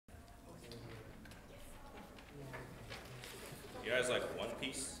guys like One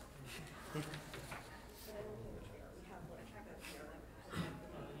Piece?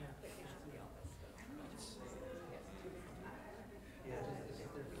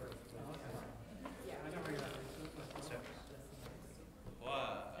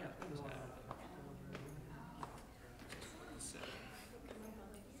 What?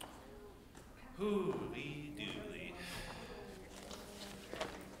 Hooly dooly.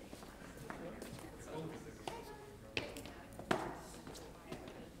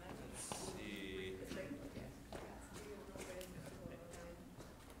 Let's see.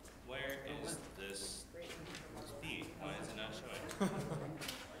 Where is this feed? Why is it not showing?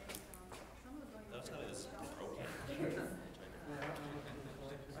 That's how this is broken.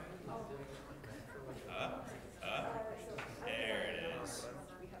 There it is.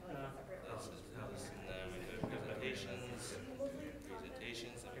 This is how this, and then we go to presentations,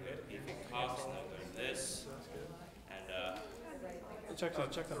 then we go to people talks, and then we go to this, and check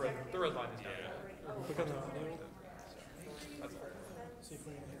the red line is down. yeah. Click on the audio. That's all. See if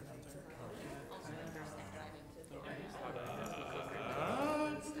we can hear it out there.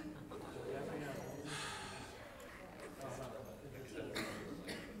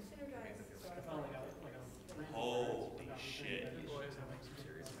 Holy shit.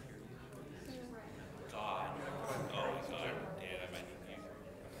 God. Oh my god. Dan, I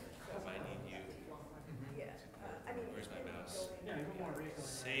might need you. Where's my mouse?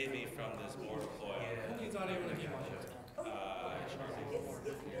 Save me from this mortal coil. Who needs audio in a game?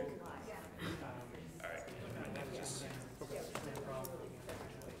 Alright. Just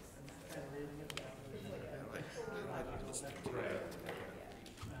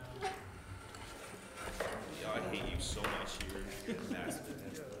yeah, I hate you so much. You're massive.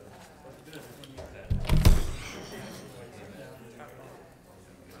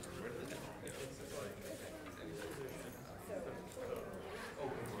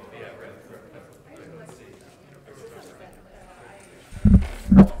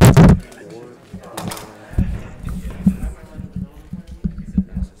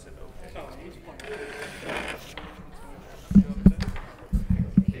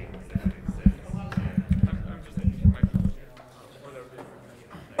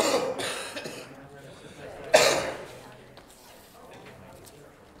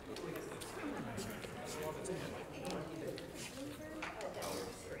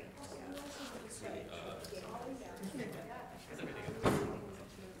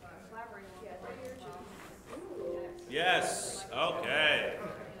 Yes, okay.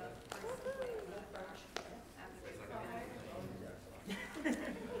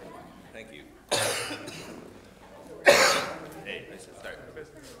 Thank you. Hey, nice to start.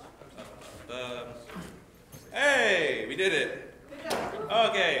 Hey, we did it.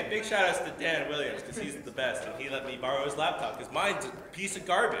 Okay, big shout outs to Dan Williams, because he's the best, and he let me borrow his laptop, because mine's a piece of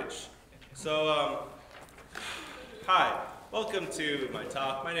garbage. So, hi, welcome to my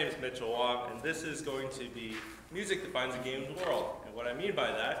talk. My name is Chel Wong, and this is going to be music defines a game's world. And what I mean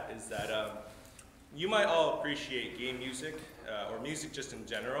by that is that you might all appreciate game music, or music just in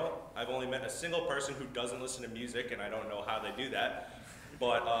general. I've only met a single person who doesn't listen to music, and I don't know how they do that.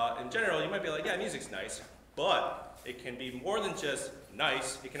 But in general, you might be like, yeah, music's nice, but it can be more than just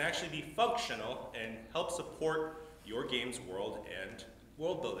nice. It can actually be functional and help support your game's world and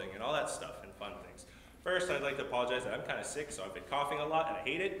world building and all that stuff and fun things. First, I'd like to apologize that I'm kind of sick, so I've been coughing a lot and I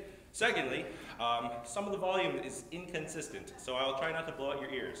hate it. Secondly, some of the volume is inconsistent, so I'll try not to blow out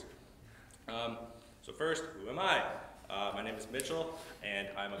your ears. So first, who am I? My name is Mitchell, and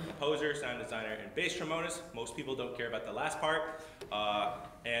I'm a composer, sound designer, and bass trombonist. Most people don't care about the last part.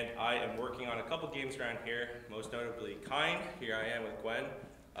 And I am working on a couple games around here, most notably Kind. Here I am with Gwen.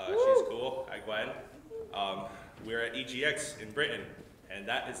 She's cool. Hi, Gwen. We're at EGX in Britain, and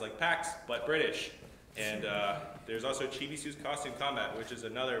that is like PAX, but British. And there's also Chibisu's Costume Combat, which is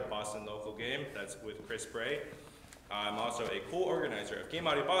another Boston local game that's with Chris Bray. I'm also a cool organizer of Game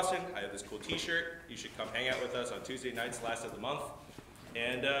Audio Boston. I have this cool t-shirt. You should come hang out with us on Tuesday nights, last of the month.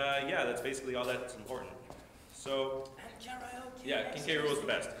 And yeah, that's basically all that's important. So, yeah, King K. Rool is the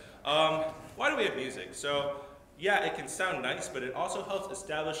best. Why do we have music? So, yeah, it can sound nice, but it also helps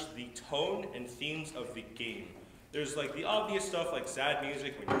establish the tone and themes of the game. There's like the obvious stuff like sad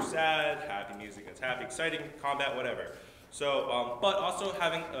music when you're sad, happy music that's happy, exciting, combat, whatever. So, but also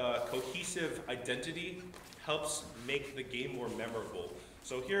having a cohesive identity helps make the game more memorable.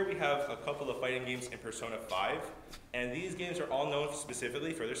 So here we have a couple of fighting games in Persona 5, and these games are all known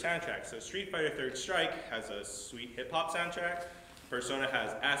specifically for their soundtracks. So Street Fighter Third Strike has a sweet hip-hop soundtrack, Persona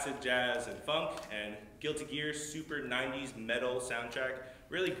has acid, jazz, and funk, and Guilty Gear super 90s metal soundtrack.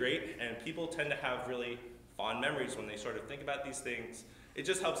 Really great, and people tend to have really fond memories when they sort of think about these things. It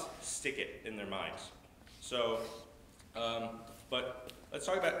just helps stick it in their minds. So, but let's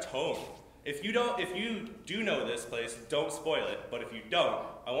talk about tone. If you do know this place, don't spoil it. But if you don't,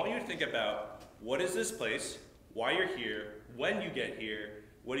 I want you to think about what is this place, why you're here, when you get here,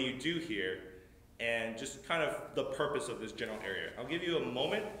 what do you do here, and just kind of the purpose of this general area. I'll give you a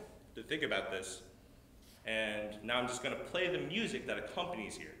moment to think about this, and now I'm just going to play the music that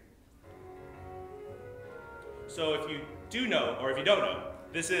accompanies here. So if you do know, or if you don't know,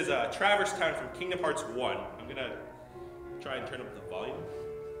 this is Traverse Town from Kingdom Hearts 1. I'm going to try and turn up the volume.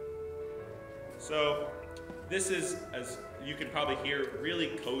 So this is, as you can probably hear,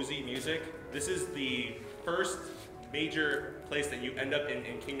 really cozy music. This is the first major place that you end up in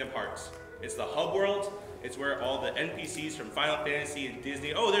Kingdom Hearts. It's the hub world. It's where all the NPCs from Final Fantasy and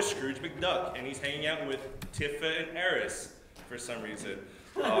Disney, oh, there's Scrooge McDuck, and he's hanging out with Tifa and Eris for some reason.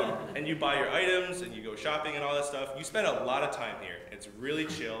 And you buy your items, and you go shopping and all that stuff. You spend a lot of time here. It's really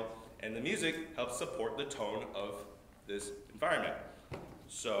chill, and the music helps support the tone of this environment.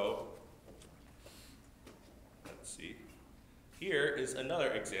 So, let's see. Here is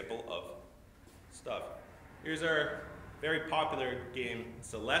another example of stuff. Here's our very popular game,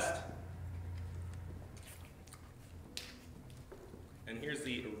 Celeste. And here's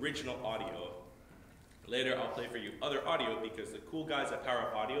the original audio. Later, I'll play for you other audio because the cool guys at Power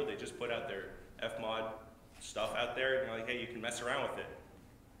Up Audio, they just put out their Fmod stuff out there, and they're like, hey, you can mess around with it.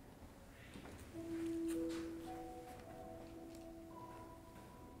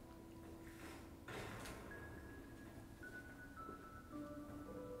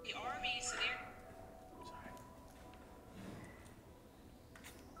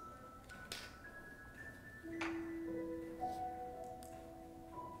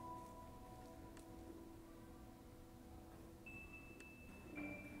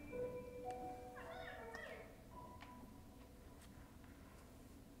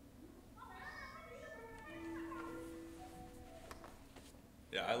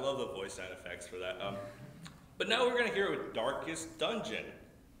 Yeah, I love the voice sound effects for that. But now we're going to hear with Darkest Dungeon.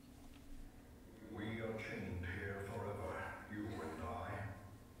 We are chained here forever, you and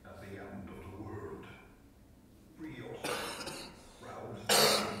I, at the end of the world. Free yourself, rouse the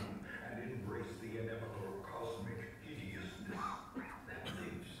moon, and embrace the inevitable cosmic hideousness that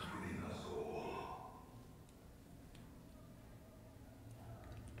lives within us all.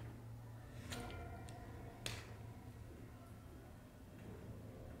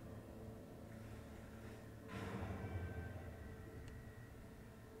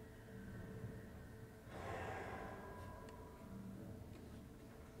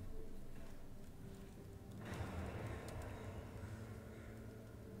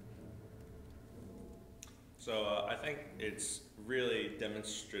 So I think it's really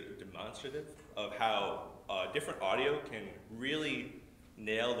demonstrative of how different audio can really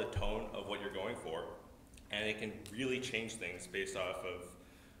nail the tone of what you're going for, and it can really change things based off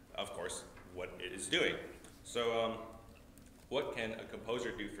of course, what it is doing. So what can a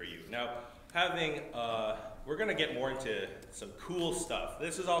composer do for you? Now, we're gonna get more into some cool stuff.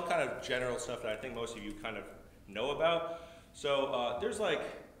 This is all kind of general stuff that I think most of you kind of know about. So there's like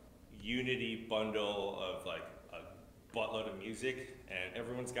Unity bundle of like a buttload of music, and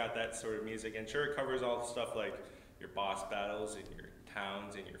everyone's got that sort of music, and sure, it covers all the stuff like your boss battles and your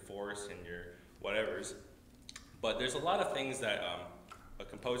towns and your force and your whatevers, but there's a lot of things that a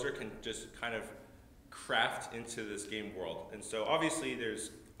composer can just kind of craft into this game world. And so obviously there's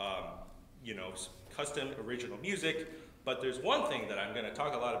you know, custom original music, but there's one thing that I'm going to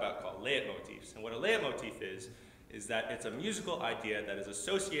talk a lot about called leitmotifs. And what a leitmotif is that it's a musical idea that is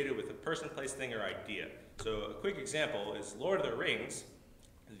associated with a person, place, thing, or idea. So a quick example is Lord of the Rings.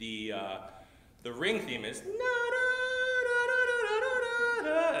 The ring theme is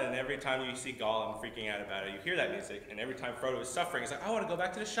and every time you see Gollum freaking out about it, you hear that music, and every time Frodo is suffering, he's like, I want to go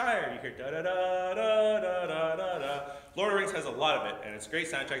back to the Shire. You hear da da da da da da da da. Lord of the Rings has a lot of it, and it's a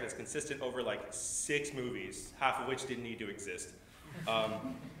great soundtrack that's consistent over like 6 movies, half of which didn't need to exist.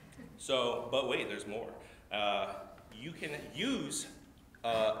 But wait, there's more. You can use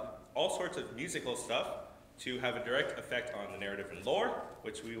all sorts of musical stuff to have a direct effect on the narrative and lore,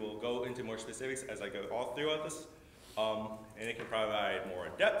 which we will go into more specifics as I go all throughout this. And it can provide more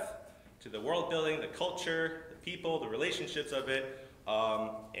depth to the world building, the culture, the people, the relationships of it,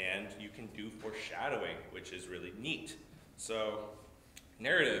 and you can do foreshadowing, which is really neat. So,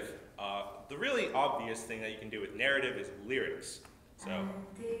 narrative. The really obvious thing that you can do with narrative is lyrics. So,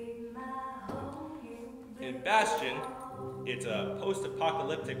 in Bastion, it's a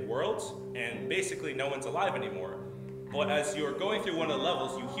post-apocalyptic world, and basically no one's alive anymore. But as you're going through one of the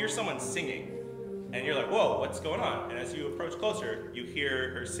levels, you hear someone singing, And you're like, whoa, what's going on? And as you approach closer, you hear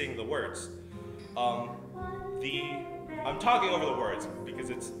her sing the words. I'm talking over the words because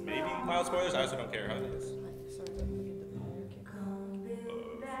it's maybe mild spoilers. I also don't care how it is.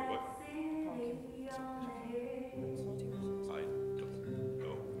 What? I don't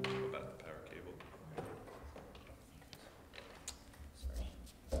know about the power cable.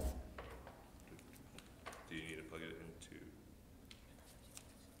 Do you need to plug it into?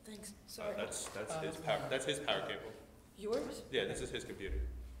 Thanks. Sorry. That's his power cable. Yours? Yeah, this is his computer.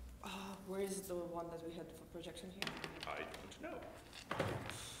 Where is the one that we had for projection here? I don't know.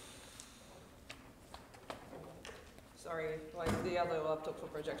 Sorry, like the other laptop for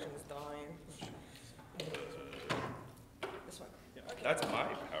projection is dying. This one. Yeah, okay. That's my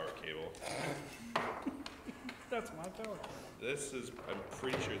power cable. That's my power cable. I'm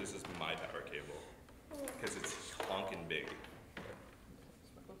pretty sure this is my power cable. Because it's honking big.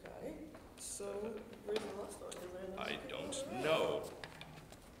 Okay, so where's the last one? I don't know.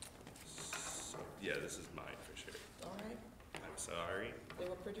 So, yeah, this is mine for sure. Alright. I'm sorry. They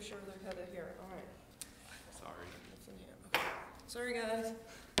were pretty sure they had it here. Alright. Sorry. It's in here. Okay. Sorry, guys.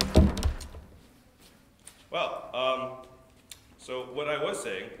 Well, so what I was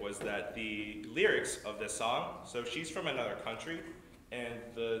saying was that the lyrics of this song, so she's from another country, and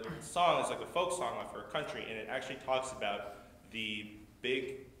the song is like a folk song of her country, and it actually talks about the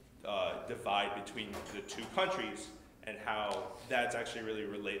big divide between the two countries and how that's actually really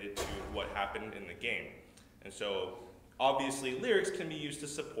related to what happened in the game. And so obviously lyrics can be used to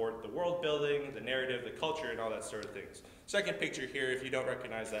support the world building, the narrative, the culture, and all that sort of things. Second picture here, if you don't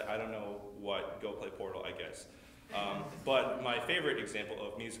recognize that, I don't know what, go play Portal, I guess. But my favorite example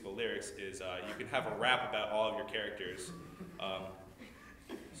of musical lyrics is you can have a rap about all of your characters.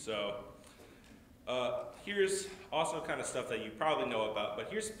 Here's also kind of stuff that you probably know about, but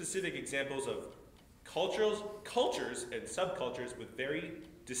here's specific examples of cultures and subcultures with very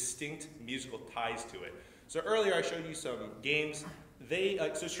distinct musical ties to it. So earlier I showed you some games.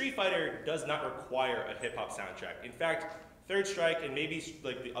 So Street Fighter does not require a hip hop soundtrack. In fact, Third Strike and maybe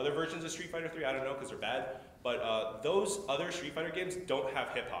like the other versions of Street Fighter 3, I don't know because they're bad, but those other Street Fighter games don't have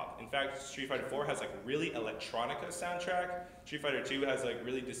hip hop. In fact, Street Fighter 4 has like really electronica soundtrack. Street Fighter 2 has like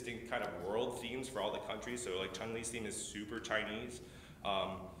really distinct kind of world themes for all the countries. So like Chun-Li's theme is super Chinese.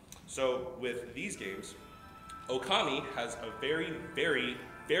 So with these games, Okami has a very, very,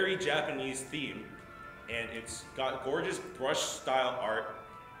 very Japanese theme, and it's got gorgeous brush style art,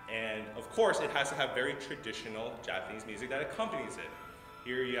 and of course it has to have very traditional Japanese music that accompanies it.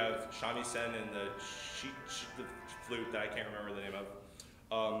 Here you have shamisen and the flute that I can't remember the name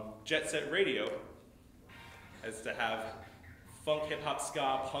of. Jet Set Radio has to have funk, hip hop,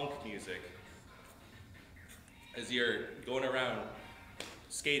 ska, punk music as you're going around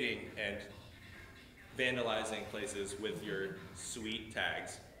skating and vandalizing places with your sweet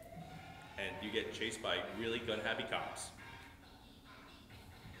tags, and you get chased by really gun-happy cops.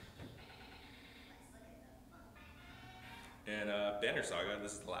 And Banner Saga,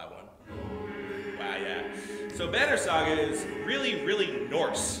 this is the loud one. Wow, yeah. So Banner Saga is really, really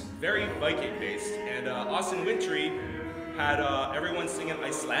Norse, very Viking-based, and Austin Wintory had everyone singing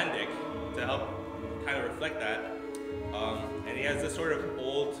Icelandic to help kind of reflect that. And he has this sort of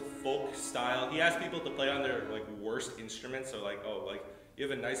old folk style. He asks people to play on their like worst instruments. So like, oh, like you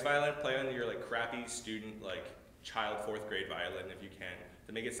have a nice violin, play on your like crappy student, like child 4th grade violin if you can,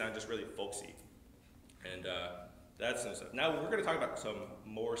 to make it sound just really folksy. And that's some stuff. Now we're gonna talk about some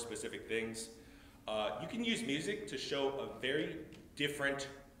more specific things. You can use music to show a very different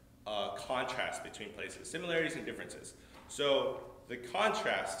contrast between places, similarities and differences. So the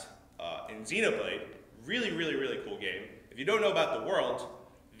contrast in Xenoblade, really, really, really cool game. If you don't know about the world,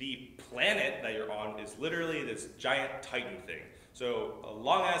 the planet that you're on is literally this giant Titan thing. So a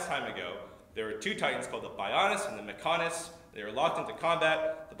long ass time ago, there were two Titans called the Bionis and the Mechonis. They were locked into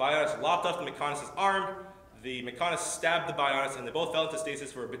combat. The Bionis lopped off the Mechonis' arm. The Mechonis stabbed the Bionis, and they both fell into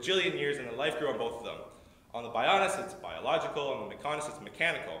stasis for a bajillion years, and the life grew on both of them. On the Bionis, it's biological. On the Mechonis, it's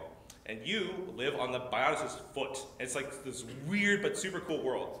mechanical. And you live on the Bionis' foot. It's like this weird but super cool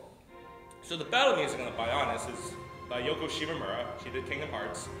world. So the battle music on the Bionis is by Yoko Shimomura. She did Kingdom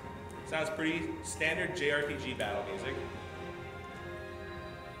Hearts. Sounds pretty standard JRPG battle music.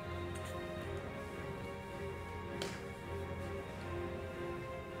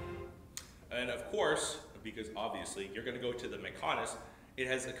 And of course, because obviously you're going to go to the Mechonis, it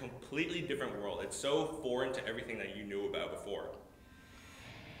has a completely different world. It's so foreign to everything that you knew about before.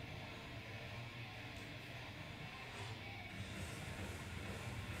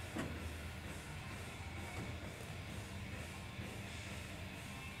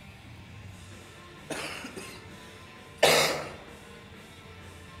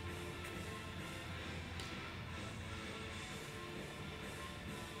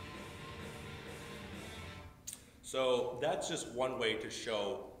 So that's just one way to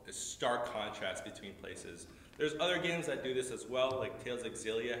show a stark contrast between places. There's other games that do this as well, like Tales of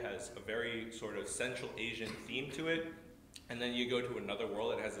Xillia has a very sort of Central Asian theme to it, and then you go to another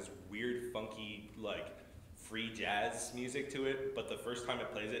world that has this weird, funky, like, free jazz music to it, but the first time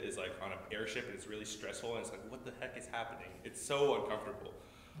it plays it is like on an airship and it's really stressful and it's like, what the heck is happening? It's so uncomfortable.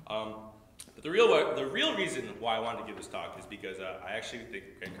 But the real reason why I wanted to give this talk is because I actually think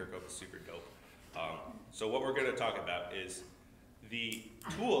Greg Kirkhope is super dope. So what we're going to talk about is the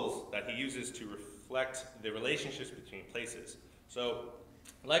tools that he uses to reflect the relationships between places. So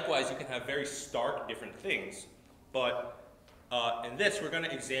likewise, you can have very stark different things, but in this we're going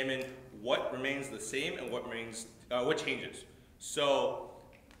to examine what remains the same and what changes. So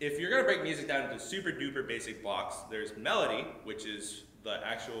if you're going to break music down into super duper basic blocks, there's melody, which is the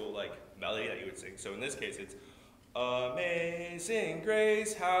actual like melody that you would sing. So in this case, it's Amazing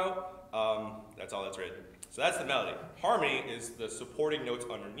Grace, how, that's all that's written. So that's the melody. Harmony is the supporting notes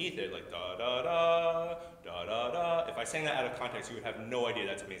underneath it, like da da da, da da da. If I sang that out of context, you would have no idea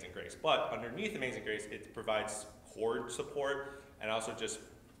that's Amazing Grace. But underneath Amazing Grace, it provides chord support and also just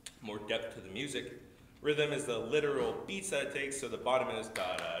more depth to the music. Rhythm is the literal beats that it takes, so the bottom is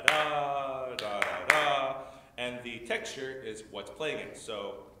da da da, da da da. And the texture is what's playing it.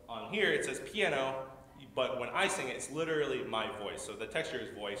 So on here it says piano, but when I sing it, it's literally my voice. So the texture is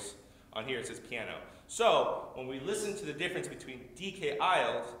voice. On here it says piano. So when we listen to the difference between DK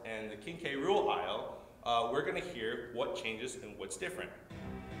aisle and the King K. Rool aisle, we're going to hear what changes and what's different.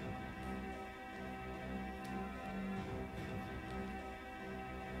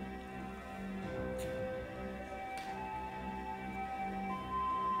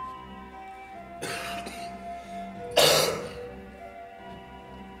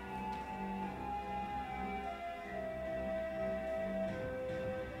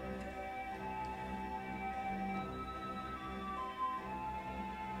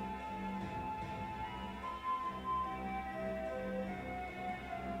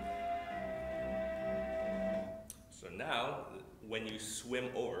 So now, when you swim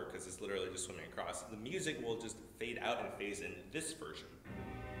over, because it's literally just swimming across, the music will just fade out and phase in this version.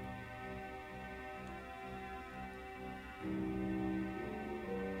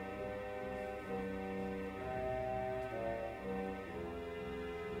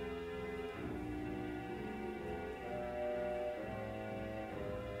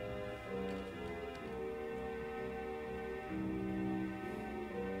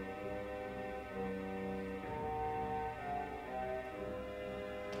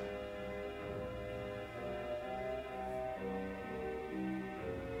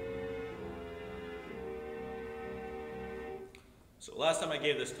 So last time I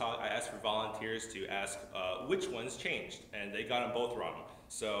gave this talk, I asked for volunteers to ask which ones changed, and they got them both wrong.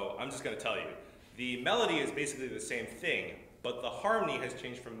 So I'm just going to tell you. The melody is basically the same thing, but the harmony has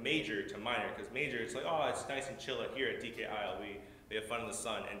changed from major to minor, because major, it's like, oh, it's nice and chill here at DK Isle. We have fun in the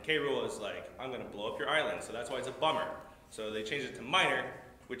sun. And K. Rool is like, I'm going to blow up your island, so that's why it's a bummer. So they changed it to minor,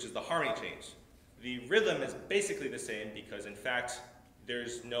 which is the harmony change. The rhythm is basically the same, because in fact,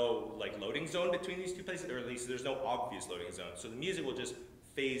 there's no like loading zone between these two places, or at least there's no obvious loading zone. So the music will just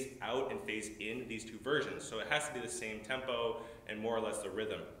phase out and phase in these two versions. So it has to be the same tempo and more or less the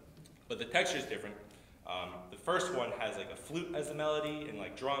rhythm. But the texture is different. The first one has like a flute as the melody and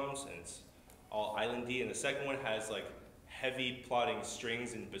like drums, and it's all islandy. And the second one has like heavy plodding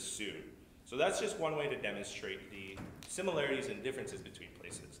strings and bassoon. So that's just one way to demonstrate the similarities and differences between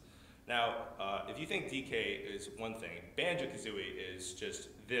places. Now, if you think DK is one thing, Banjo-Kazooie is just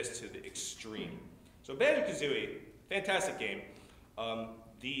this to the extreme. So Banjo-Kazooie, fantastic game.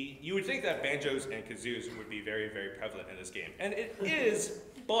 You would think that banjos and kazoos would be very, very prevalent in this game. And it is,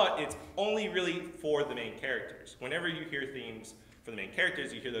 but it's only really for the main characters. Whenever you hear themes for the main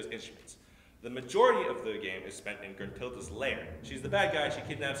characters, you hear those instruments. The majority of the game is spent in Gruntilda's lair. She's the bad guy. She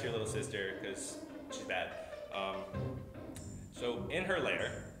kidnaps your little sister because she's bad. So in her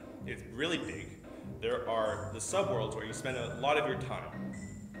lair, it's really big. There are the subworlds where you spend a lot of your time.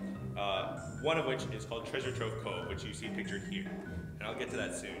 One of which is called Treasure Trove Cove, which you see pictured here. And I'll get to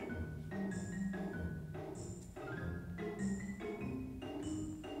that soon.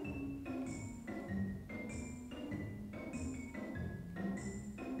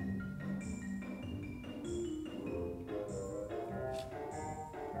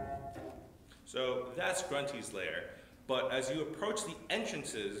 So that's Grunty's lair. But as you approach the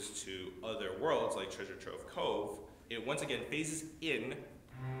entrances to other worlds, like Treasure Trove Cove, it once again phases in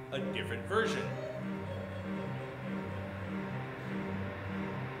a different version.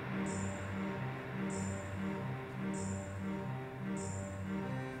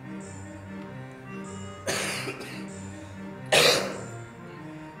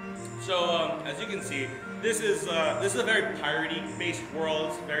 So as you can see, this is a very piratey-based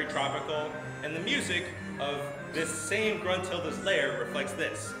world, very tropical, and the music of this same Gruntilda's lair reflects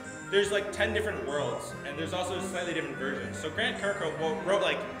this. There's like 10 different worlds, and there's also slightly different versions. So Grant Kirkhope wrote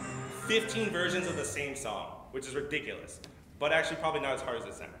like 15 versions of the same song, which is ridiculous, but actually probably not as hard as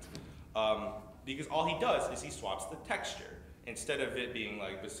it sounds. Because all he does is he swaps the texture. Instead of it being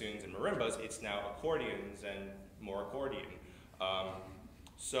like bassoons and marimbas, it's now accordions and more accordion.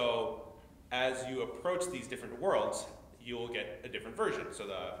 So as you approach these different worlds, you'll get a different version. So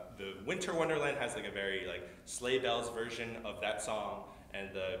the Winter Wonderland has like a very like sleigh bells version of that song, and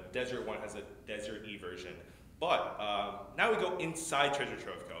the desert one has a desert-y version. But now we go inside Treasure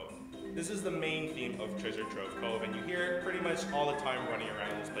Trove Cove. This is the main theme of Treasure Trove Cove, and you hear it pretty much all the time running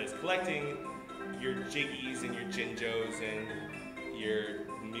around this place, collecting your jiggies and your jinjos and your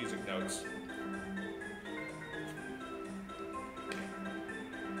music notes.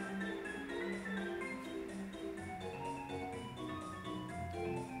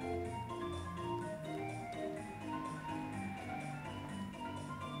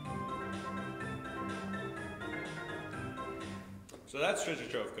 So that's Treasure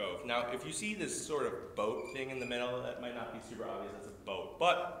Trove Cove. Now, if you see this sort of boat thing in the middle, that might not be super obvious, that's a boat.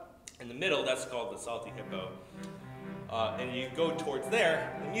 But in the middle, that's called the Salty Hippo. And you go towards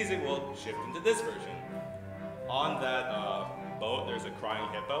there, the music will shift into this version. On that boat, there's a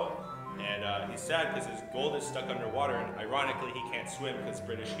crying hippo, and he's sad because his gold is stuck underwater, and ironically, he can't swim because it's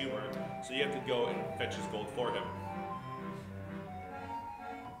British humor. So you have to go and fetch his gold for him.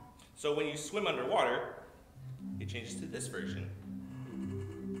 So when you swim underwater, it changes to this version.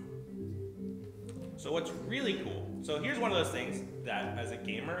 So what's really cool, so here's one of those things that as a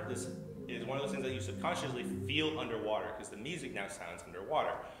gamer, this is one of those things that you subconsciously feel underwater because the music now sounds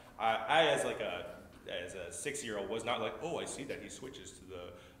underwater. I as a 6-year-old was not like, oh, I see that he switches to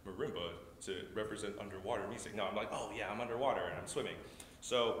the marimba to represent underwater music. No, I'm like, oh yeah, I'm underwater and I'm swimming.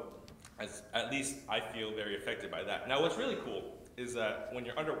 So at least I feel very affected by that. Now what's really cool is that when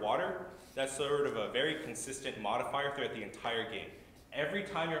you're underwater, that's sort of a very consistent modifier throughout the entire game. Every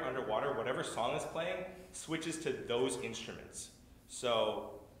time you're underwater, whatever song is playing switches to those instruments.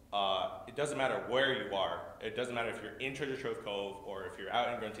 So it doesn't matter where you are. It doesn't matter if you're in Treasure Trove Cove or if you're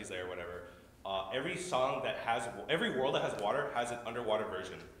out in Grunty's Lair or whatever. Every world that has water has an underwater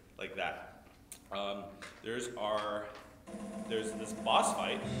version like that. There's this boss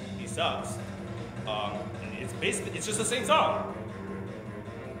fight. He sucks. And it's just the same song.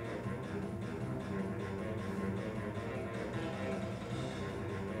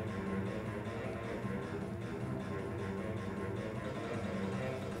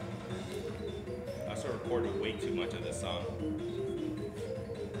 I sort of recorded way too much of this song.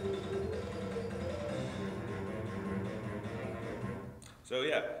 So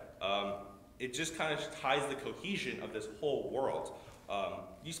yeah, it just kind of ties the cohesion of this whole world.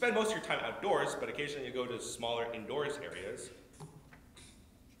 You spend most of your time outdoors, but occasionally you go to smaller indoors areas.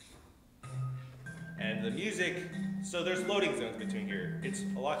 And the music, so there's loading zones between here. It's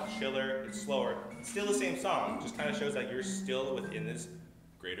a lot chiller, it's slower. It's still the same song, just kind of shows that you're still within this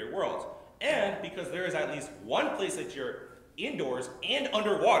greater world. And because there is at least one place that you're indoors and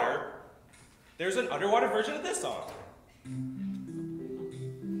underwater, there's an underwater version of this song.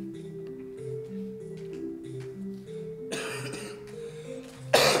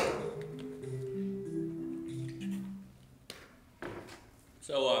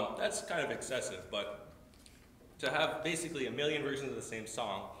 So that's kind of excessive, but to have basically a million versions of the same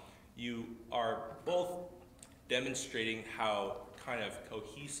song, you are both demonstrating how kind of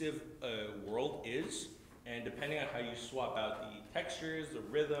cohesive a world is, and depending on how you swap out the textures, the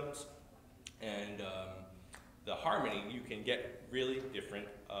rhythms, and the harmony, you can get really different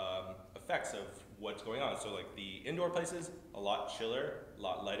effects of what's going on. So like the indoor places, a lot chiller, a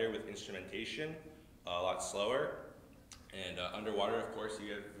lot lighter with instrumentation, a lot slower. And underwater, of course,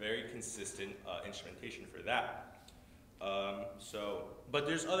 you have very consistent instrumentation for that. But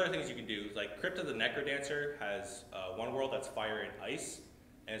there's other things you can do. Like Crypta the Necrodancer has one world that's fire and ice.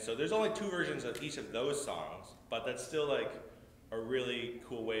 And so there's only 2 versions of each of those songs, but that's still like a really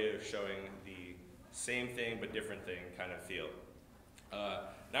cool way of showing the same thing but different thing kind of feel.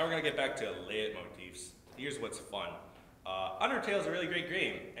 Now we're gonna get back to leitmotifs. Here's what's fun. Undertale is a really great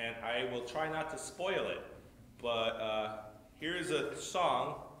game, and I will try not to spoil it. But here's a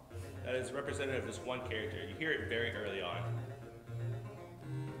song that is representative of this one character. You hear it very early on.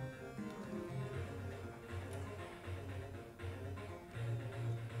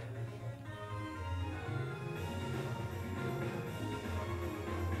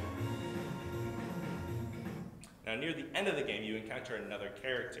 Now near the end of the game, you encounter another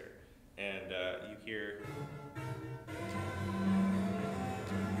character, and you hear...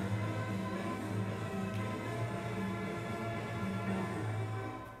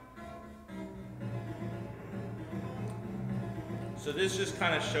 So this just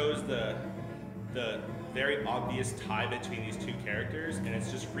kind of shows the very obvious tie between these two characters, and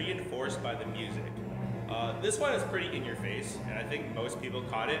it's just reinforced by the music. This one is pretty in your face, and I think most people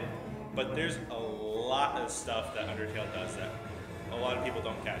caught it, but there's a lot of stuff that Undertale does that a lot of people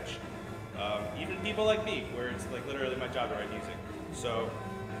don't catch. Even people like me, where it's like literally my job to write music.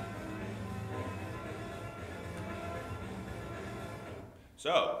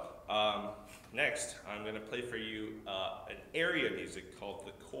 Next, I'm going to play for you an area music called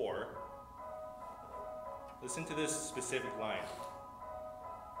The Core. Listen to this specific line.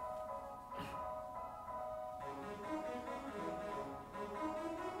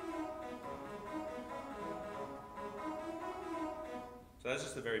 So that's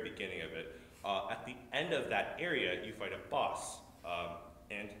just the very beginning of it. At the end of that area, you fight a boss,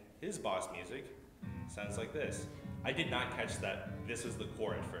 and his boss music sounds like this. I did not catch that this was the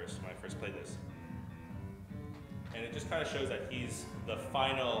core at first when I first played this. And it just kind of shows that he's the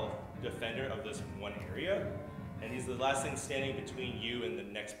final defender of this one area, and he's the last thing standing between you and the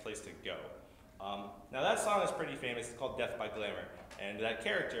next place to go. Now that song is pretty famous. It's called Death by Glamour, and that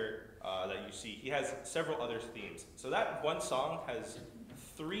character that you see, he has several other themes. So that one song has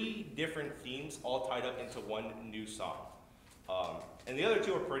 3 different themes all tied up into one new song. And the other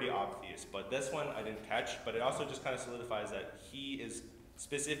 2 are pretty obvious, but this one I didn't catch, but it also just kind of solidifies that he is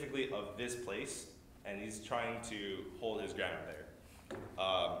specifically of this place, and he's trying to hold his ground there.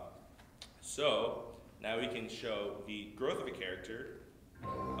 So now we can show the growth of a character.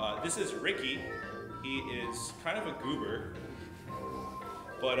 This is Ricky. He is kind of a goober,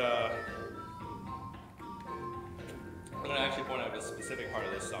 but I'm going to actually point out a specific part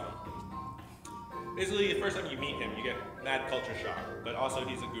of this song. Basically, the first time you meet him, you get mad culture shock, but also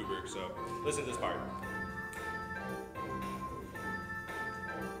he's a goober, so listen to this part.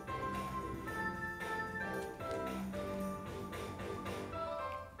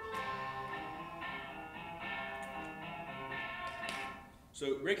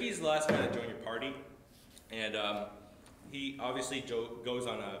 So Ricky's the last guy to join your party, and he obviously goes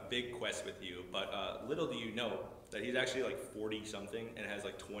on a big quest with you, but little do you know that he's actually like 40 something and has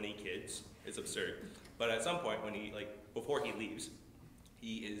like 20 kids. It's absurd. But at some point when he, before he leaves,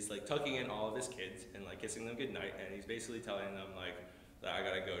 he is like tucking in all of his kids and like kissing them goodnight, and he's basically telling them like that I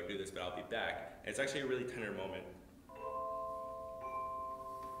gotta go do this, but I'll be back. And it's actually a really tender moment.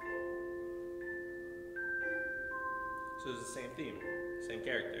 So it's the same theme, same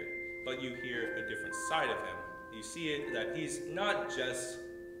character, but you hear a different side of him. You see it that he's not just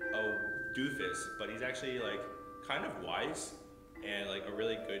a doofus, but he's actually like kind of wise and like a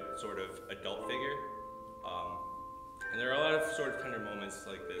really good sort of adult figure. And there are a lot of sort of tender moments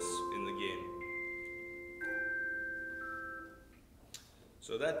like this in the game.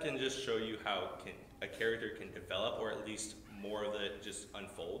 So that can just show you how a character can develop, or at least more of it just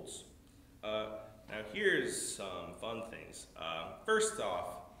unfolds. Now here's some fun things. First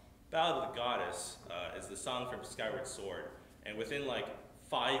off, Ballad of the Goddess is the song from Skyward Sword, and within like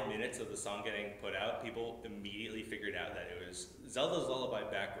 5 minutes of the song getting put out, people immediately figured out that it was Zelda's Lullaby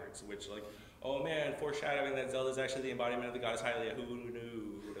backwards, which like, oh man, foreshadowing that Zelda's actually the embodiment of the goddess Hylia. Who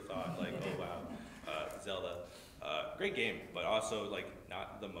would have thought? Like, oh wow, Zelda. Great game, but also like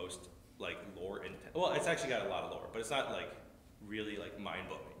not the most like lore intense. Well, it's actually got a lot of lore, but it's not like really like mind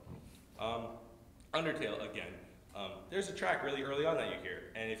blowing. Undertale again. There's a track really early on that you hear,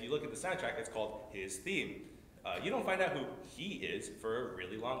 and if you look at the soundtrack, it's called His Theme. You don't find out who he is for a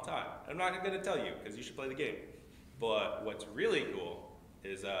really long time. I'm not going to tell you, because you should play the game. But what's really cool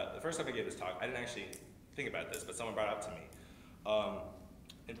is the first time I gave this talk, I didn't actually think about this, but someone brought it up to me.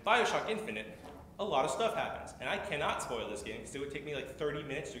 In Bioshock Infinite, a lot of stuff happens, and I cannot spoil this game, because it would take me like 30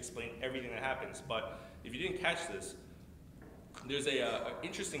 minutes to explain everything that happens. But if you didn't catch this, there's an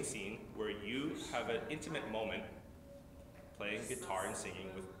interesting scene where you have an intimate moment playing guitar and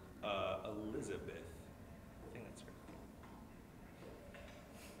singing with Elizabeth. I think that's her.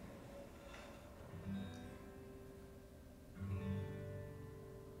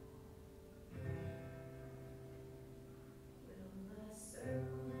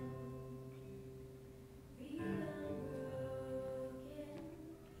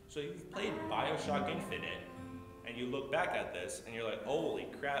 So you've played Bioshock Infinite, and you look back at this, and you're like, holy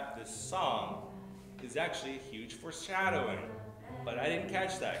crap, this song is actually a huge foreshadowing. But I didn't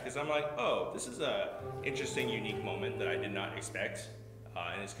catch that, because I'm like, oh, this is a interesting, unique moment that I did not expect,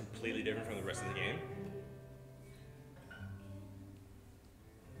 and it's completely different from the rest of the game.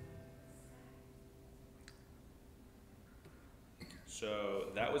 So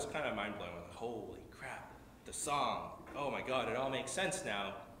that was kind of mind-blowing. Like, holy crap, the song. Oh my God, it all makes sense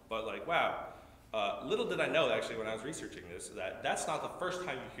now. But like, wow. Little did I know, actually, when I was researching this, that that's not the first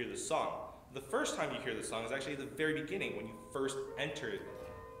time you hear the song. The first time you hear the song is actually at the very beginning, when you first enter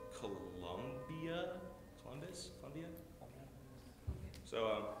Columbia?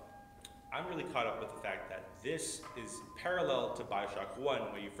 So I'm really caught up with the fact that this is parallel to Bioshock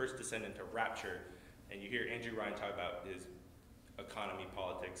 1, where you first descend into Rapture, and you hear Andrew Ryan talk about his economy,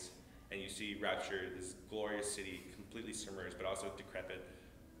 politics, and you see Rapture, this glorious city, completely submerged, but also decrepit.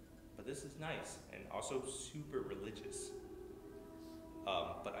 But this is nice, and also super religious.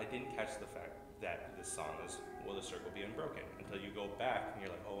 But I didn't catch the fact that this song is Will the Circle Be Unbroken, until you go back and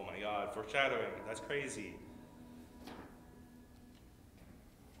you're like, oh my God, foreshadowing, that's crazy.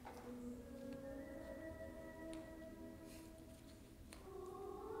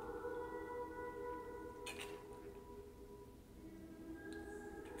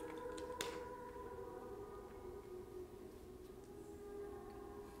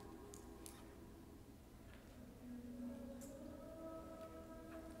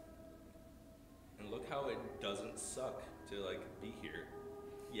 How it doesn't suck to like be here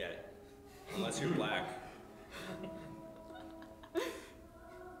yet, unless you're black. Hot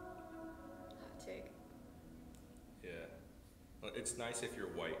take. Yeah, well, it's nice if you're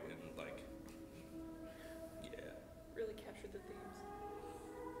white and like, yeah. Really captured the themes.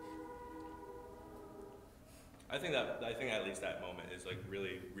 I think at least that moment is like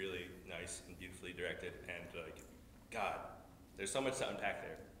really, really nice and beautifully directed, and like, God, there's so much to unpack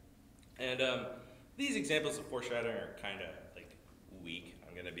there, and these examples of foreshadowing are kind of like weak,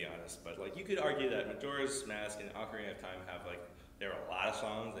 I'm gonna be honest, but like you could argue that Majora's Mask and Ocarina of Time have like, there are a lot of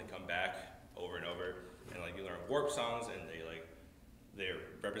songs that come back over and over, and like you learn warp songs, and they're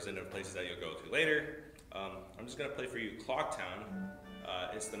representative of places that you'll go to later. I'm just gonna play for you Clocktown.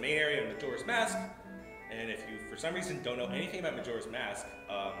 It's the main area of Majora's Mask, and if you for some reason don't know anything about Majora's Mask,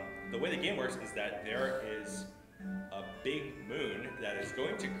 the way the game works is that there is a big moon that is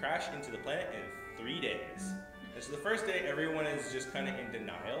going to crash into the planet in 3 days. And so the first day, everyone is just kind of in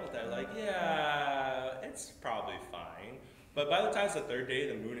denial. They're like, yeah, it's probably fine. But by the time it's the third day,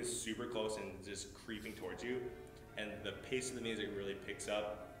 the moon is super close and just creeping towards you. And the pace of the music really picks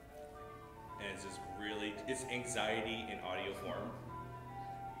up. And it's just really, it's anxiety in audio form.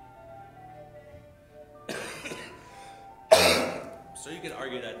 So you could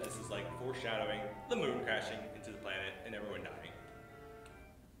argue that this is like foreshadowing the moon crashing into the planet and everyone dying.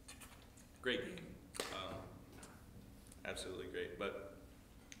 Great game. Absolutely great. But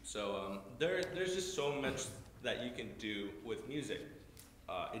so there's just so much that you can do with music.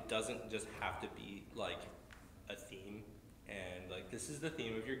 It doesn't just have to be like a theme, and like this is the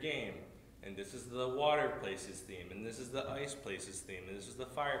theme of your game, and this is the water places theme, and this is the ice places theme, and this is the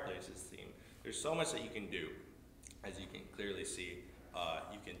fireplaces theme. There's so much that you can do, as you can clearly see.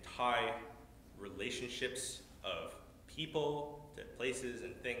 You can tie relationships of people to places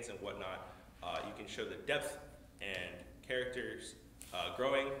and things and whatnot. You can show the depth and characters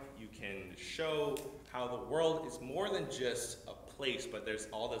growing. You can show how the world is more than just a place, but there's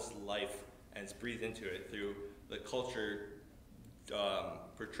all this life and it's breathed into it through the culture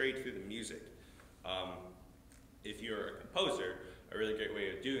portrayed through the music. If you're a composer, a really great way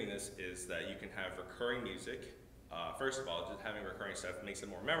of doing this is that you can have recurring music. First of all, just having recurring stuff makes it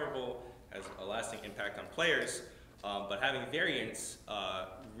more memorable, has a lasting impact on players, but having variants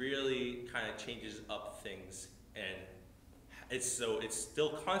really kind of changes up things, and it's still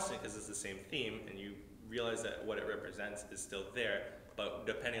constant because it's the same theme, and you realize that what it represents is still there, but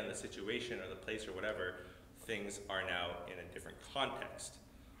depending on the situation or the place or whatever, things are now in a different context.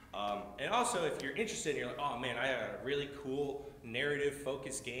 And also, if you're interested and you're like, oh man, I have a really cool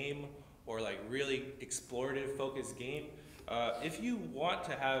narrative-focused game, or like really explorative-focused game, if you want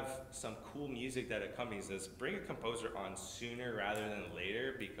to have some cool music that accompanies this, bring a composer on sooner rather than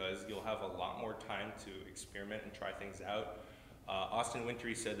later, because you'll have a lot more time to experiment and try things out. Austin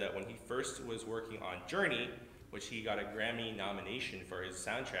Wintory said that when he first was working on Journey, which he got a Grammy nomination for his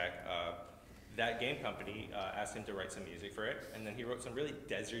soundtrack, that game company asked him to write some music for it, and then he wrote some really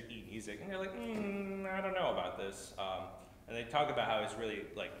desert-y music, and they're like, I don't know about this. And they talk about how it's really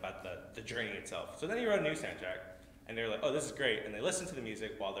like about the journey itself. So then he wrote a new soundtrack, and they're like, oh, this is great, and they listen to the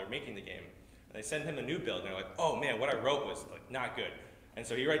music while they're making the game, and they send him a new build, and they're like, oh man, what I wrote was like not good. And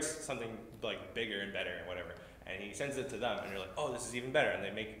so he writes something like bigger and better and whatever, and he sends it to them, and they're like, oh, this is even better, and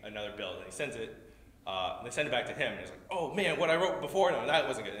they make another build, and he sends it, and they send it back to him, and he's like, oh man, what I wrote before, no, that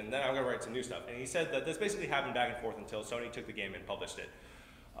wasn't good, and then I'm gonna write some new stuff. And he said that this basically happened back and forth until Sony took the game and published it.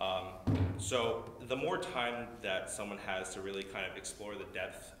 So the more time that someone has to really kind of explore the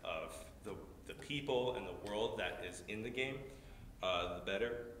depth of the people and the world that is in the game, the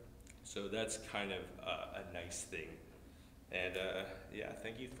better. So that's kind of a nice thing. And yeah,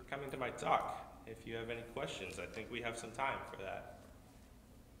 thank you for coming to my talk. If you have any questions, I think we have some time for that.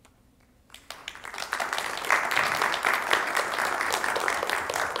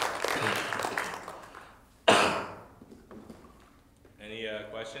 Any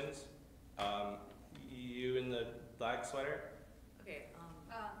questions? You in the black sweater? Okay,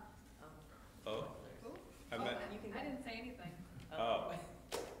 Oh, Who? I meant. I didn't say anything. Oh,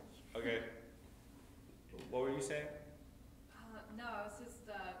 okay. What were you saying? No, I was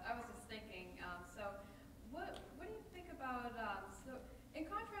just thinking, so what do you think about, so in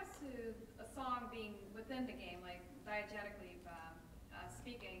contrast to a song being within the game, like diegetically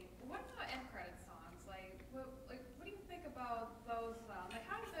speaking, what about end credit songs? What do you think about those, like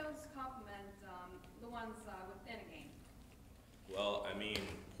how do those complement the ones within a game? Well, I mean,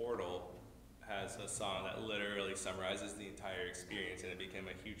 Portal has a song that literally summarizes the entire experience, and it became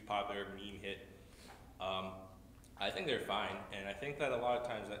a huge popular meme hit. I think they're fine, and I think that a lot of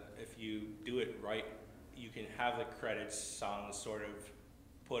times that if you do it right, you can have the credits song sort of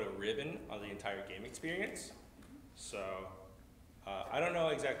put a ribbon on the entire game experience. So I don't know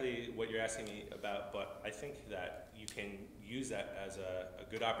exactly what you're asking me about, but I think that you can use that as a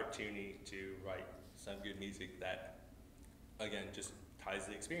good opportunity to write some good music that, again, just ties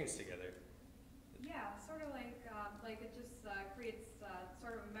the experience together. Yeah, sort of like it just creates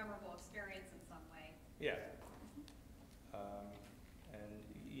sort of a memorable experience in some way. Yeah. And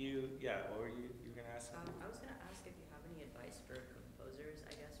what were you were gonna ask? I was gonna ask if you have any advice for composers,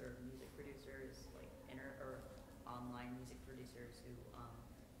 I guess, or music producers, like or online music producers who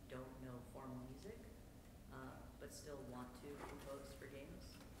don't know formal music, but still want to compose for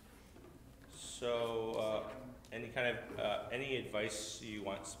games. So, any kind of any advice you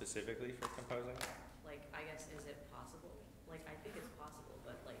want specifically for composing? Like, I guess, is it possible? Like, I think it's possible,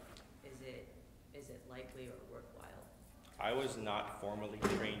 but like, is it likely or worthwhile? I was not formally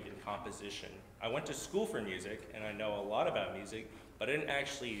trained in composition. I went to school for music, and I know a lot about music, but I didn't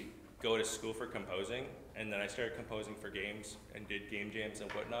actually go to school for composing. And then I started composing for games and did game jams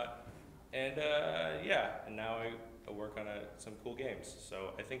and whatnot. And yeah, and now I work on some cool games.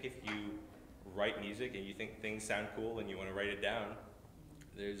 So I think if you write music and you think things sound cool and you want to write it down,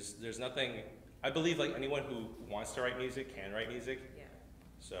 there's nothing. I believe like anyone who wants to write music can write music. Yeah.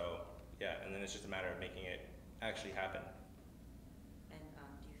 So yeah, and then it's just a matter of making it actually happen. And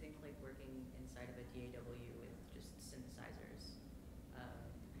do you think like working inside of a DAW with just synthesizers,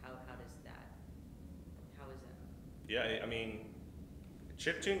 how is that? Yeah, I mean,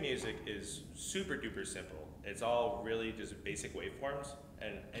 chiptune music is super duper simple. It's all really just basic waveforms,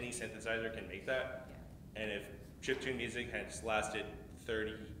 and any synthesizer can make that. Yeah. And if chiptune music has lasted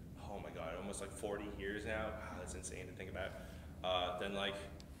 30, oh my god, almost like 40 years now, that's insane to think about, then like,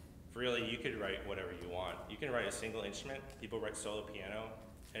 really you could write whatever you want. You can write a single instrument, people write solo piano,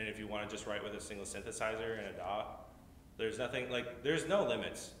 and if you want to just write with a single synthesizer and a DAW, there's nothing, like, there's no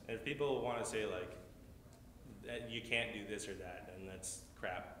limits. And if people want to say like, that you can't do this or that, then that's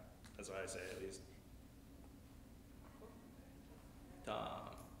crap. That's what I say, at least.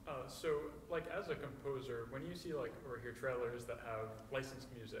 So, like, as a composer, when you see, like, or hear trailers that have licensed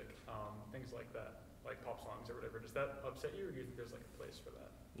music, things like that, like pop songs or whatever, does that upset you, or do you think there's, like, a place for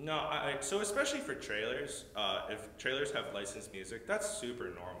that? No, so especially for trailers, if trailers have licensed music, that's super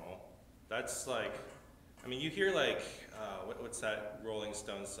normal. That's like, I mean, you hear like, what's that Rolling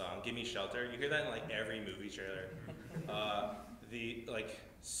Stones song, Gimme Shelter? You hear that in like every movie trailer. Like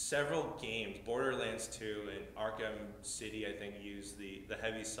several games, Borderlands 2 and Arkham City, I think, use the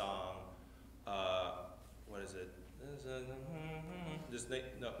heavy song, what is it? Just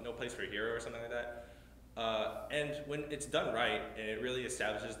no Place for a Hero or something like that. And when it's done right and it really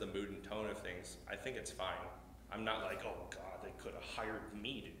establishes the mood and tone of things, I think it's fine. I'm not like, oh god, they could have hired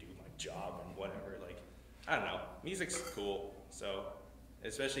me to do my job and whatever. Like, I don't know. Music's cool, so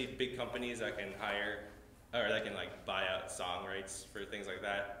especially big companies that can hire or that can like buy out song rights for things like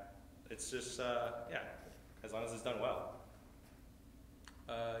that. It's just yeah, as long as it's done well.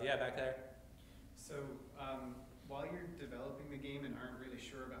 Yeah, back there. So while you're developing the game and aren't really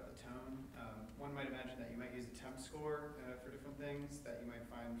sure about the tone, one might imagine that you might use a temp score for different things that you might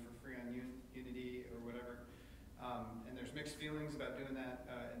find for free on Unity or whatever. And there's mixed feelings about doing that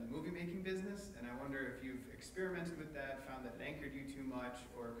in the movie making business, and I wonder if you've experimented with that, found that it anchored you too much,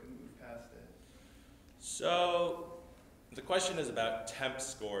 or couldn't move past it. So the question is about temp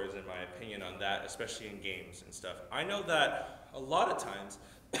scores, in my opinion, on that, especially in games and stuff. I know that a lot of times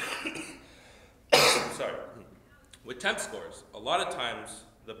sorry, with temp scores, a lot of times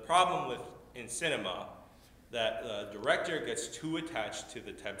the problem with in cinema that the director gets too attached to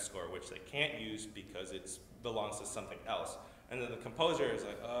the temp score, which they can't use because it belongs to something else. And then the composer is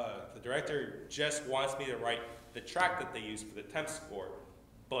like, the director just wants me to write the track that they use for the temp score,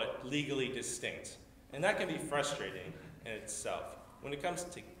 but legally distinct. And that can be frustrating in itself. When it comes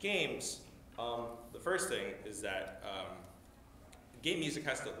to games, the first thing is that game music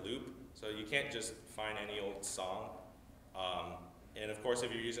has to loop, so you can't just find any old song. And of course,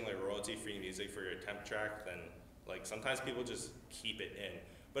 if you're using like royalty-free music for your temp track, then like sometimes people just keep it in.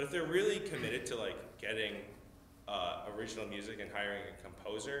 But if they're really committed to like getting original music and hiring a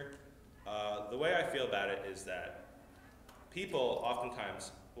composer, the way I feel about it is that people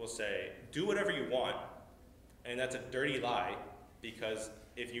oftentimes will say, do whatever you want, and that's a dirty lie, because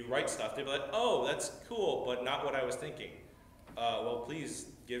if you write stuff, they'll be like, oh, that's cool, but not what I was thinking. Well, please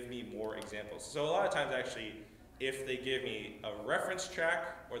give me more examples. So a lot of times actually, if they give me a reference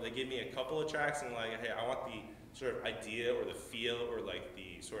track, or they give me a couple of tracks and like, hey, I want the sort of idea or the feel or like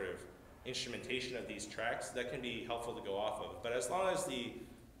the sort of instrumentation of these tracks, that can be helpful to go off of. But as long as the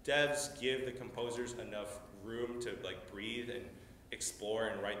devs give the composers enough room to like breathe and explore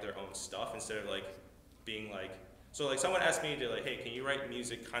and write their own stuff instead of like being like, so like someone asked me to like, hey, can you write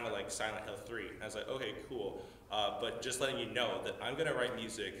music kind of like Silent Hill 3? And I was like, okay, cool. But just letting you know that I'm gonna write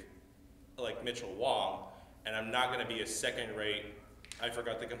music like Chel Wong, and I'm not gonna be a second-rate, I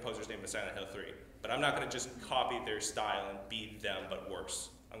forgot the composer's name of Silent Hill 3, but I'm not gonna just copy their style and be them, but worse.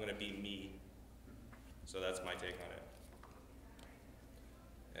 I'm gonna be me. So that's my take on it.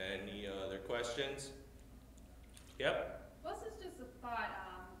 Any other questions? Yep. Well, this is just a thought.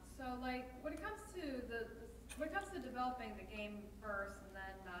 So, like, when it comes to developing the game first and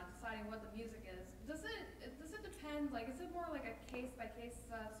then deciding what the music is, does it depend? Like, is it more like a case by case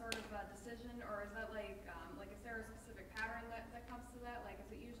sort of decision, or is that like is there a specific pattern that comes to that? Like,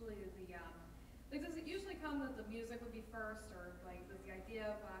 is it usually does it usually come that the music would be first, or like does the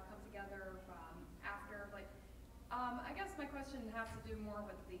idea come together after? Like, I guess my question has to do more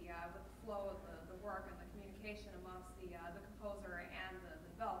with the flow of the work and the communication amongst the composer and the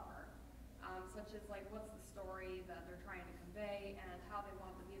developer, such as like what's the story that they're trying to convey and how they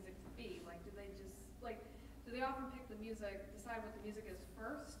want the music to be. Like, do they often pick the music, decide what the music is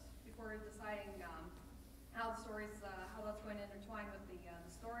first before deciding how the story's how that's going to intertwine with the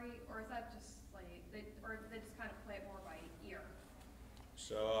story, or is that just like they just kind of play it more by ear?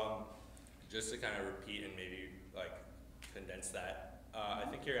 So just to kind of repeat and maybe like condense that, I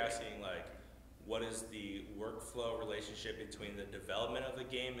think you're asking like, what is the workflow relationship between the development of the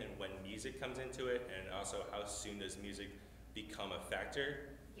game and when music comes into it, and also how soon does music become a factor?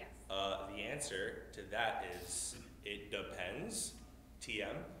 Yes. The answer to that is it depends.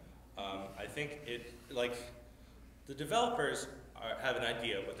 TM. I think it like the developers have an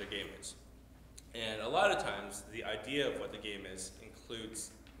idea of what their game is, and a lot of times the idea of what the game is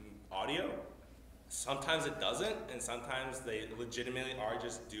includes audio. Sometimes it doesn't, and sometimes they legitimately are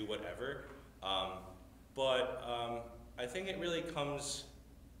just do whatever. But I think it really comes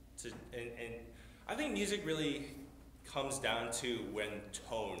to, and I think music really comes down to when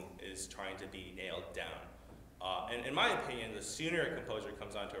tone is trying to be nailed down. And in my opinion, the sooner a composer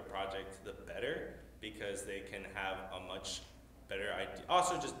comes onto a project, the better, because they can have a much better idea.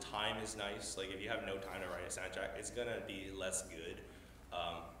 Also, just time is nice. Like, if you have no time to write a soundtrack, it's gonna be less good.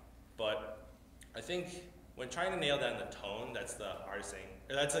 But I think when trying to nail down the tone, that's the hardest thing.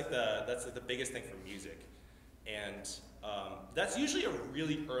 That's like the biggest thing for music, and that's usually a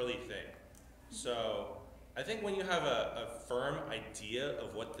really early thing. So I think when you have a firm idea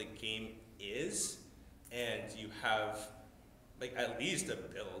of what the game is, and you have like at least a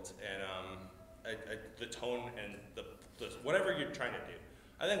build and the tone and the whatever you're trying to do,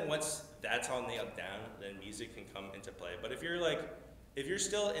 I think once that's all nailed down, then music can come into play. But if you're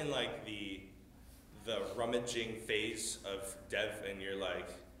still in like the rummaging phase of dev, and you're like,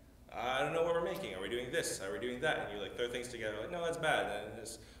 I don't know what we're making. Are we doing this? Are we doing that? And you like throw things together, like, no, that's bad. And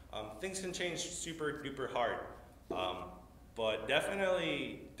this, things can change super duper hard. But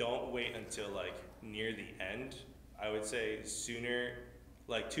definitely don't wait until like near the end. I would say sooner,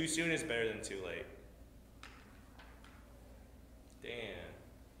 like too soon is better than too late. Dan.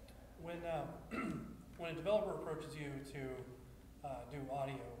 When a developer approaches you to do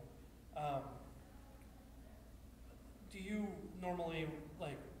audio, do you normally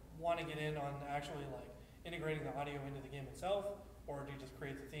like want to get in on actually like integrating the audio into the game itself, or do you just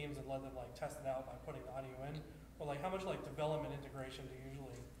create the themes and let them like test it out by putting the audio in, or like how much like development integration do you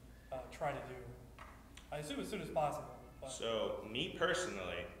usually try to do? I assume as soon as possible. But So me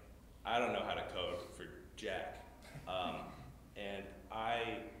personally, I don't know how to code for jack. And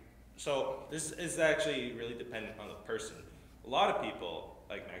so this is actually really dependent on the person. A lot of people,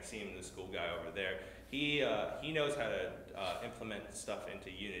 like Maxime, the school guy over there, he knows how to implement stuff into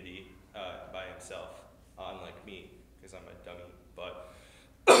Unity by himself, unlike me, because I'm a dummy. But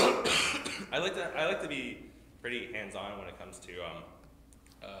I like to be pretty hands-on when it comes to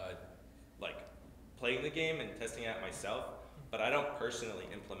like playing the game and testing it out myself. But I don't personally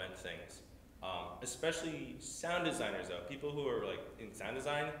implement things. Especially sound designers though, people who are like in sound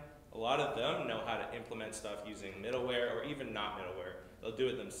design, a lot of them know how to implement stuff using middleware or even not middleware. They'll do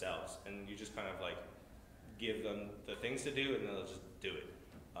it themselves and you just kind of like give them the things to do and they'll just do it.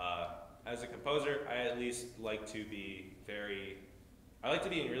 As a composer, I at least like to be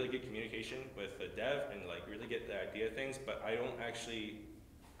in really good communication with the dev and like really get the idea of things, but I don't actually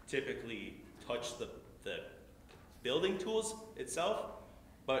typically touch the building tools itself.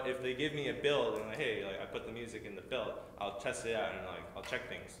 But if they give me a build and like, hey, like I put the music in the build, I'll test it out and like I'll check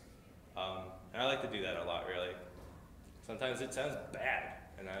things. And I like to do that a lot, really. Sometimes it sounds bad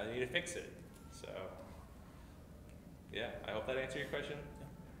and I need to fix it. So yeah, I hope that answered your question.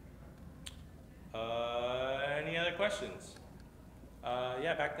 Any other questions?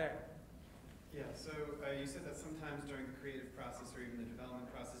 Yeah, back there. Yeah, so you said that sometimes during the creative process or even the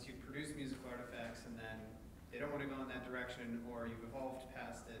development process, you produce musical artifacts and then they don't want to go in that direction or you've evolved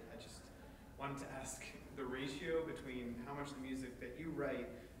past it. I just wanted to ask the ratio between how much the music that you write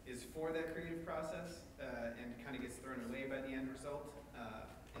is for that creative process and kind of gets thrown away by the end result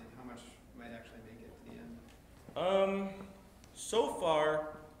and how much might actually make it to the end. So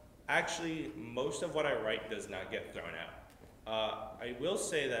far, actually, most of what I write does not get thrown out. I will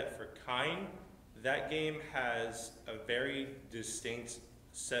say that for Kine, that game has a very distinct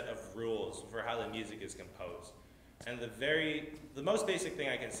set of rules for how the music is composed. And the most basic thing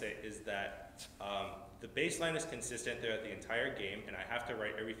I can say is that the bass line is consistent throughout the entire game, and I have to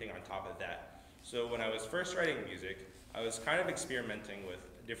write everything on top of that. So when I was first writing music, I was kind of experimenting with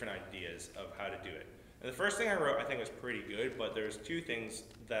different ideas of how to do it. And the first thing I wrote I think was pretty good, but there's two things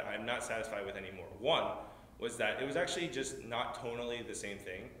that I'm not satisfied with anymore. One was that it was actually just not tonally the same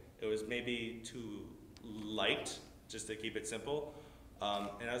thing. It was maybe too light, just to keep it simple.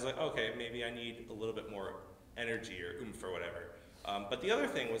 And I was like, okay, maybe I need a little bit more energy or oomph or whatever. But the other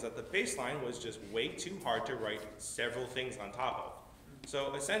thing was that the bass line was just way too hard to write several things on top of.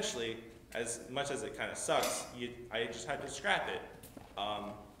 So essentially, as much as it kind of sucks, I just had to scrap it.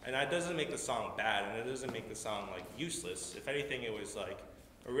 And that doesn't make the song bad, and it doesn't make the song like useless. If anything, it was like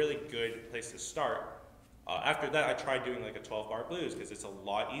a really good place to start. After that, I tried doing like a 12-bar blues because it's a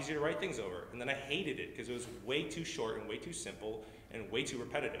lot easier to write things over. And then I hated it because it was way too short and way too simple and way too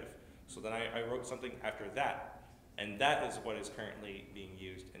repetitive. So then I wrote something after that. And that is what is currently being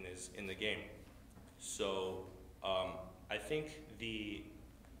used and is in the game. So I think the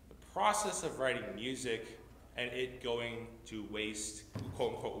process of writing music and it going to waste,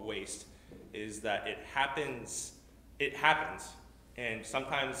 quote unquote waste, is that it happens, and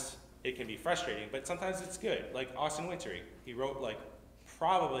sometimes it can be frustrating, but sometimes it's good. Like Austin Wintory, he wrote like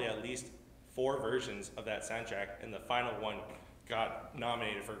probably at least 4 versions of that soundtrack, and the final one got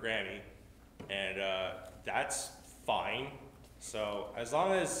nominated for Grammy, and that's fine. So as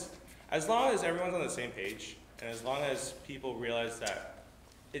long as everyone's on the same page, and as long as people realize that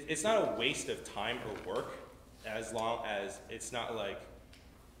it's not a waste of time or work, as long as it's not as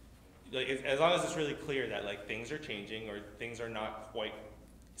long as it's really clear that like things are changing or things are not quite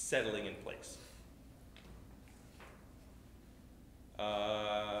settling in place.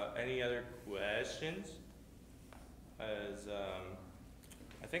 Any other questions? As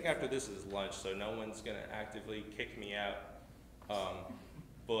I think after this is lunch, so no one's gonna actively kick me out.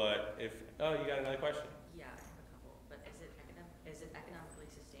 But if you got another question? Yeah, I have a couple. But is it economically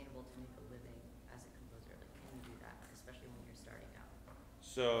sustainable to make a living as a composer? Like, can you do that, especially when you're starting out?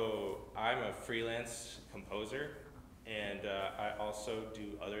 So I'm a freelance composer, and I also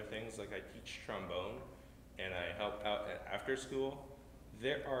do other things, like I teach trombone, and I help out at after school.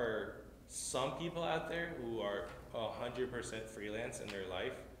 There are some people out there who are 100% freelance in their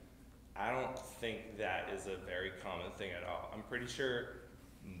life. I don't think that is a very common thing at all. I'm pretty sure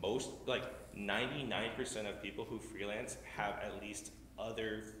most, like 99% of people who freelance have at least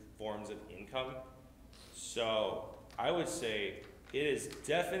other forms of income. So I would say it is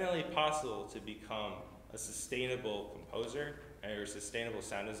definitely possible to become a sustainable composer or a sustainable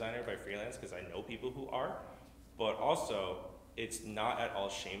sound designer by freelance, because I know people who are, but also it's not at all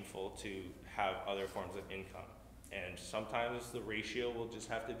shameful to have other forms of income. And sometimes the ratio will just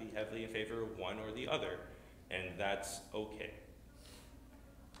have to be heavily in favor of one or the other. and that's okay.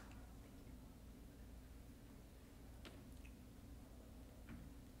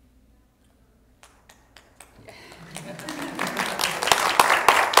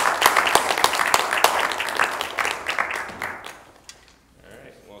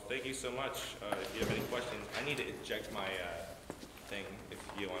 Thank you so much. If you have any questions, I need to eject my thing if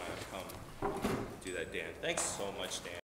you want to come do that, Dan. Thanks so much, Dan.